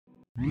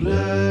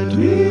Let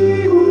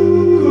me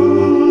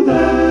Google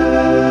that.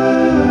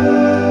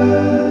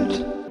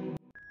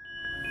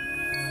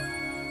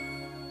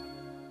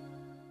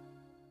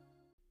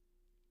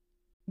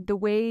 The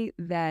way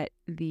that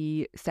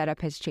the setup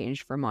has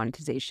changed for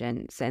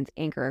monetization since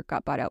Anchor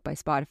got bought out by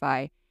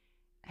Spotify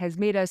has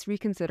made us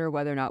reconsider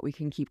whether or not we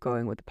can keep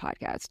going with the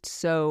podcast.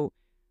 So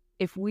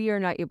if we are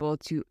not able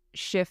to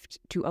shift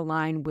to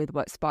align with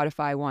what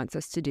Spotify wants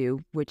us to do,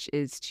 which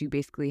is to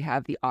basically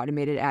have the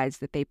automated ads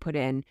that they put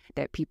in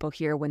that people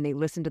hear when they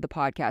listen to the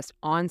podcast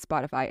on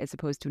Spotify as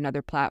opposed to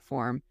another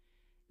platform,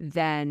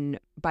 then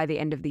by the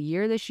end of the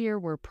year this year,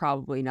 we're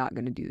probably not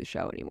going to do the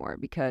show anymore,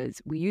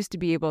 because we used to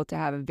be able to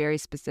have a very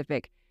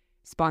specific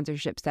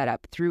sponsorship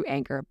setup through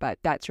Anchor, but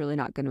that's really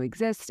not going to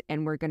exist.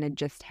 And we're going to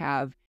just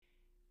have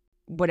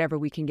whatever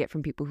we can get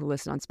from people who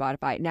listen on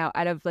Spotify. Now,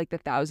 out of like the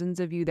thousands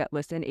of you that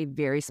listen, a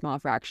very small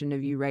fraction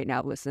of you right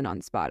now listen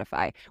on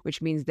Spotify, which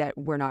means that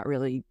we're not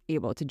really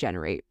able to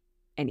generate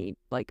any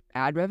like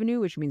ad revenue,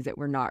 which means that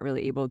we're not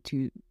really able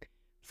to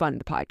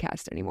fund the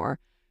podcast anymore.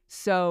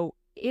 So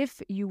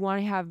if you want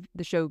to have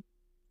the show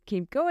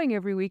keep going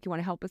every week, you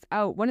want to help us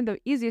out, one of the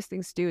easiest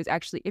things to do is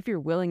actually, if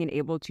you're willing and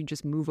able to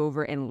just move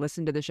over and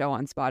listen to the show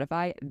on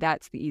Spotify,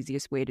 that's the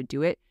easiest way to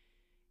do it.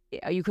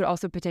 You could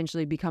also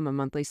potentially become a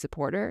monthly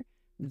supporter.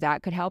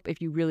 That could help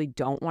if you really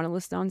don't want to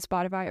listen on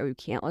Spotify or you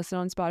can't listen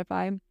on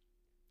Spotify.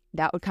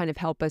 That would kind of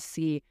help us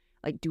see,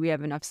 like, do we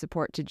have enough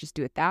support to just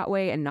do it that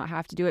way and not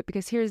have to do it?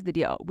 Because here's the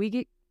deal. We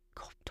get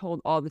told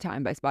all the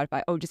time by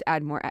Spotify, oh, just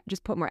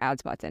put more ad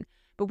spots in.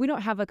 But we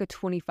don't have like a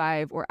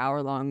 25 or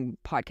hour long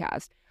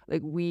podcast.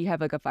 Like, we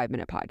have like a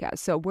 5-minute podcast.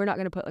 So we're not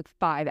going to put like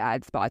 5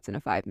 ad spots in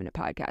a 5-minute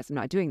podcast. I'm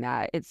not doing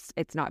that.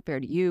 It's not fair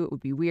to you. It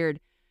would be weird.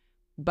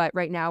 But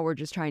right now we're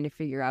just trying to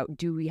figure out,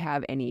 do we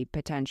have any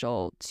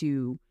potential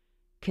to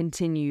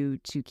continue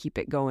to keep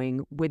it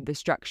going with the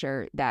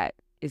structure that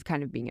is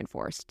kind of being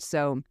enforced?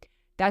 So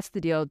that's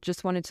the deal.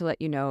 Just wanted to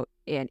let you know.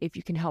 And if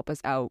you can help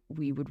us out,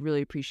 we would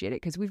really appreciate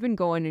it, because we've been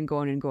going and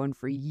going and going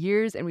for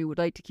years, and we would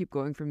like to keep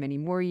going for many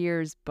more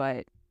years,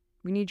 but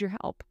we need your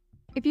help.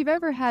 If you've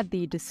ever had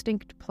the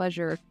distinct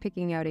pleasure of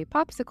picking out a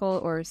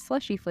popsicle or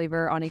slushy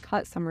flavor on a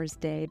hot summer's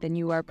day, then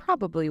you are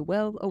probably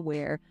well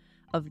aware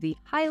of the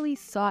highly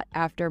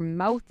sought-after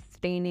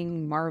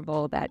mouth-staining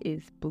marvel that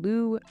is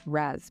blue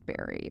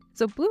raspberry.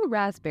 So blue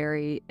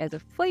raspberry as a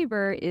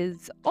flavor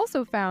is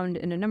also found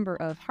in a number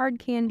of hard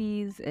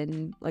candies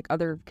and like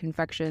other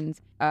confections.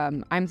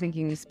 I'm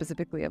thinking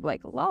specifically of like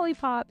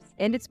lollipops,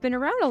 and it's been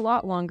around a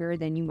lot longer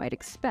than you might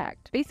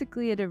expect.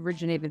 Basically, it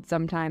originated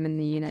sometime in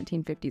the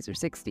 1950s or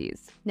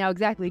 60s. Now,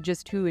 exactly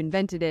just who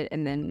invented it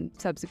and then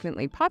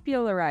subsequently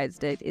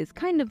popularized it is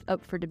kind of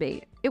up for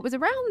debate. It was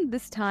around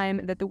this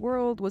time that the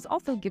world was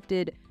also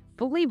gifted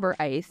Flavor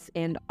Ice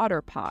and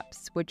Otter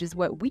Pops, which is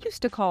what we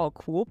used to call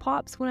Cool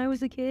Pops when I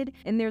was a kid.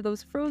 And they're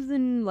those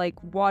frozen,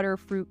 like, water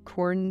fruit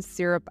corn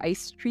syrup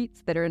ice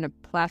treats that are in a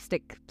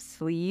plastic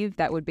sleeve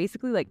that would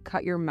basically, like,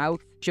 cut your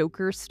mouth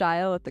Joker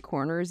style at the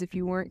corners if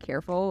you weren't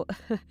careful.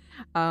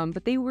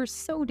 But they were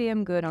so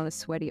damn good on a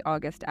sweaty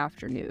August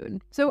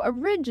afternoon. So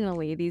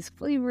originally, these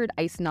flavored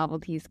ice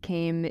novelties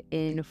came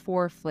in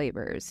 4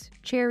 flavors: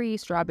 cherry,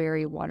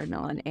 strawberry,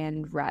 watermelon,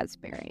 and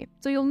raspberry.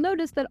 So you'll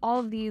notice that all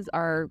of these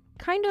are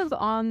kind of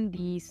on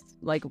the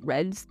like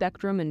red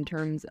spectrum in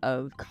terms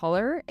of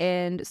color.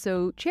 And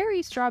so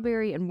cherry,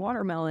 strawberry, and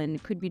watermelon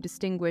could be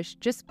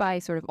distinguished just by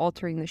sort of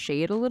altering the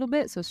shade a little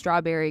bit. So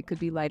strawberry could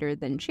be lighter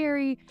than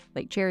cherry,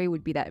 like cherry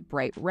would be that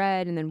bright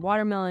red, and then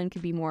watermelon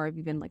could be more of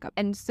even like a...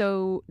 And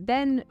so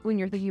then when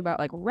you're thinking about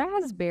like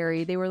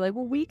raspberry, they were like,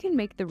 well, we can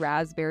make the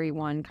raspberry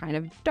one kind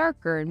of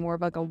darker and more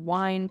of like a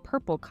wine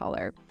purple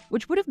color,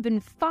 which would have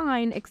been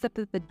fine, except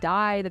that the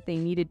dye that they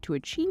needed to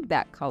achieve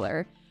that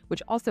color,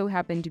 which also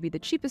happened to be the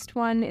cheapest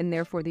one and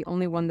therefore the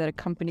only one that a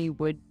company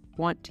would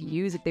want to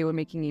use if they were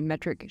making a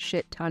metric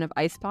shit ton of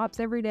ice pops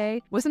every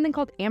day, was something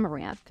called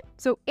amaranth.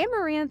 So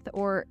amaranth,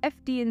 or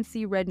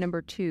FD&C Red No.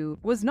 2,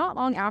 was not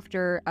long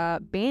after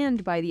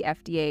banned by the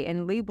FDA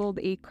and labeled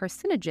a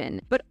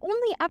carcinogen, but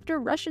only after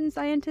Russian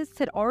scientists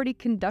had already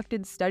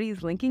conducted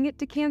studies linking it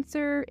to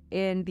cancer,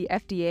 and the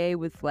FDA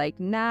was like,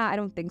 nah, I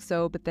don't think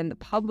so. But then the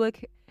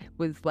public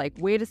was like,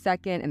 wait a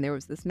second, and there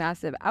was this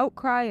massive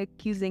outcry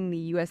accusing the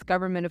US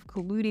government of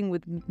colluding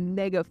with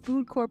mega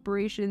food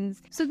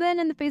corporations. So then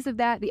in the face of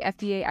that, the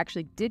FDA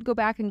actually did go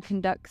back and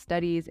conduct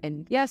studies,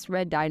 and yes,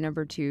 red dye No.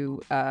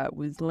 2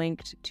 was linked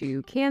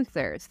to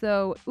cancer.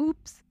 So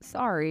oops,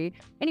 sorry.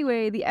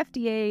 Anyway, the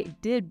FDA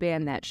did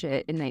ban that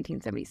shit in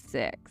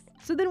 1976.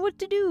 So then what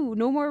to do?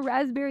 No more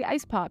raspberry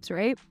ice pops,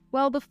 right?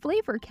 Well, the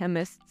flavor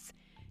chemists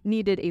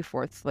needed a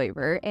 4th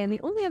flavor, and the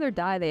only other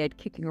dye they had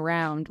kicking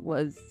around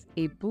was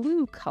a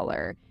blue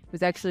color. It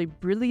was actually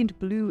Brilliant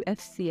Blue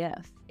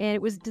FCF, and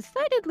it was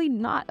decidedly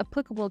not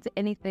applicable to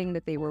anything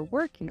that they were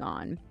working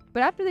on.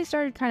 But after they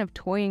started kind of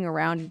toying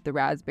around with the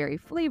raspberry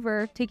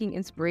flavor, taking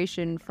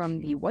inspiration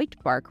from the white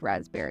bark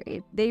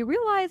raspberry, they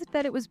realized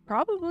that it was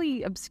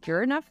probably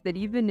obscure enough that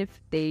even if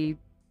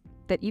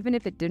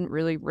it didn't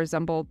really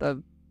resemble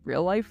the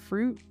real life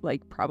fruit,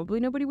 like probably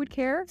nobody would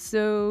care.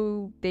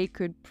 So they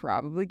could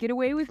probably get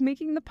away with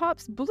making the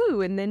pops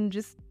blue and then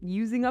just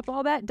using up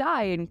all that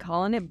dye and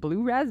calling it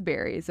blue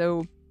raspberry.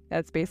 So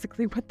that's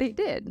basically what they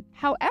did.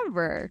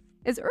 However,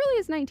 as early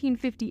as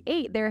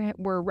 1958, there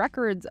were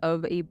records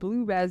of a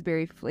blue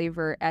raspberry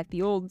flavor at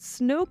the old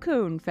Snow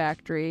Cone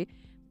factory,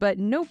 but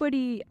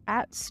nobody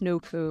at Snow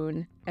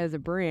Cone as a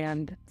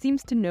brand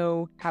seems to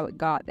know how it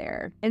got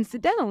there.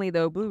 Incidentally,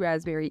 though, blue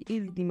raspberry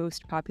is the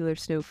most popular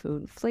Snow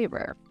Cone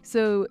flavor.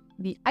 So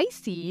the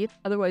icy,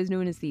 otherwise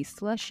known as the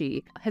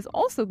slushy, has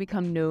also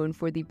become known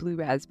for the blue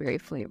raspberry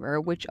flavor,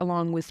 which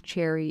along with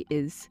cherry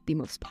is the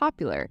most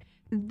popular.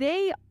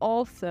 They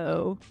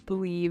also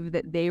believe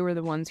that they were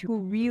the ones who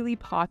really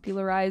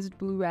popularized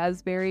blue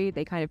raspberry.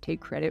 They kind of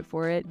take credit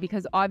for it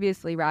because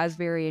obviously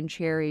raspberry and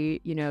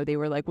cherry, they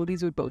were like, well,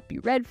 these would both be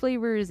red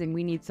flavors and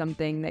we need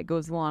something that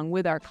goes along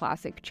with our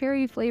classic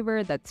cherry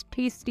flavor that's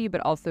tasty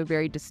but also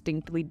very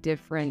distinctly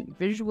different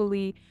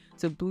visually.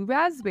 So blue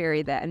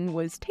raspberry then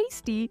was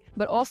tasty,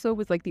 but also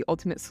was like the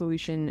ultimate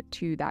solution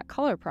to that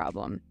color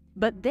problem.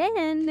 But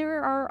then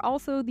there are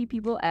also the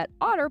people at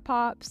Otter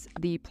Pops,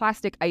 the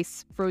plastic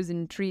ice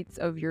frozen treats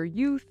of your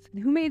youth,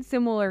 who made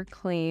similar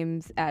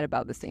claims at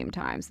about the same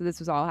time. So this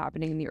was all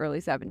happening in the early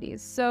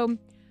 70s. So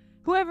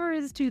whoever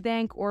is to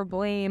thank or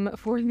blame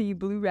for the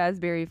blue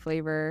raspberry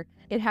flavor,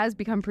 it has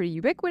become pretty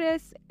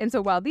ubiquitous. And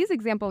so while these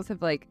examples have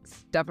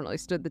definitely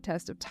stood the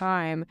test of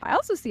time, I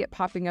also see it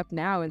popping up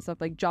now in stuff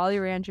like Jolly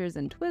Ranchers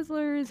and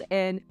Twizzlers.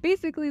 And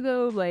basically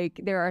though,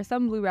 there are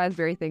some blue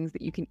raspberry things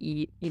that you can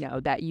eat,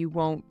 that you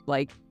won't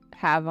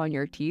have on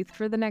your teeth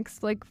for the next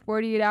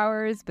 48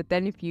 hours. But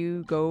then if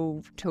you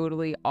go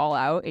totally all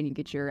out and you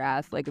get your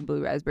ass like a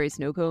blue raspberry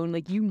snow cone,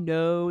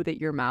 that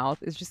your mouth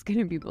is just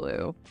gonna be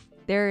blue.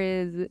 There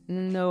is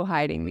no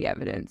hiding the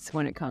evidence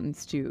when it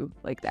comes to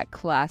that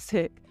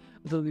classic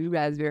blue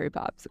raspberry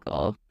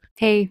popsicle.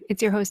 Hey,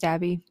 it's your host,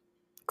 Abby.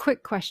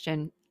 Quick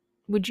question.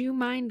 Would you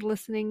mind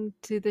listening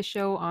to the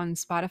show on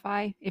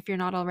Spotify if you're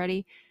not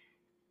already?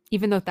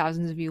 Even though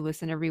thousands of you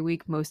listen every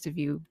week, most of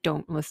you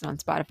don't listen on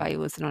Spotify, you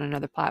listen on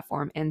another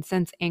platform. And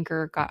since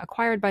Anchor got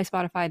acquired by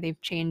Spotify,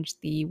 they've changed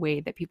the way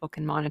that people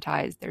can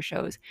monetize their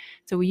shows.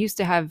 So we used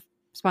to have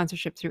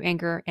sponsorship through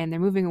Anchor, and they're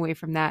moving away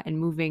from that and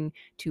moving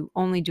to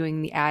only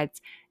doing the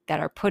ads that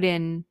are put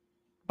in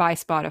by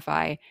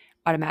Spotify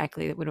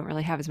automatically that we don't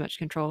really have as much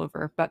control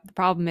over. But the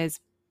problem is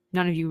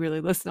none of you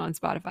really listen on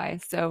Spotify.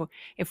 So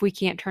if we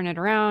can't turn it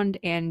around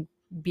and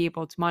be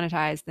able to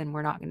monetize, then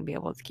we're not going to be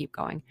able to keep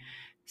going.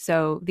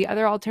 So the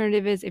other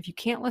alternative is if you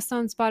can't listen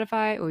on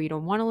Spotify or you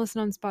don't want to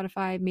listen on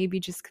Spotify,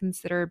 maybe just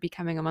consider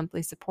becoming a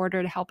monthly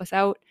supporter to help us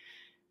out.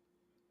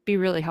 Be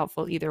really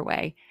helpful either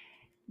way.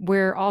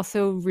 We're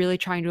also really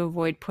trying to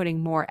avoid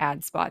putting more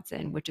ad spots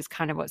in, which is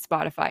kind of what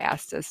Spotify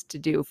asked us to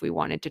do if we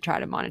wanted to try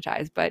to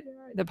monetize. But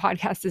the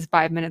podcast is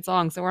 5 minutes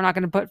long, so we're not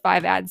going to put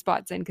 5 ad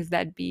spots in because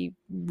that'd be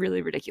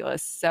really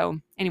ridiculous.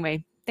 So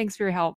anyway, thanks for your help.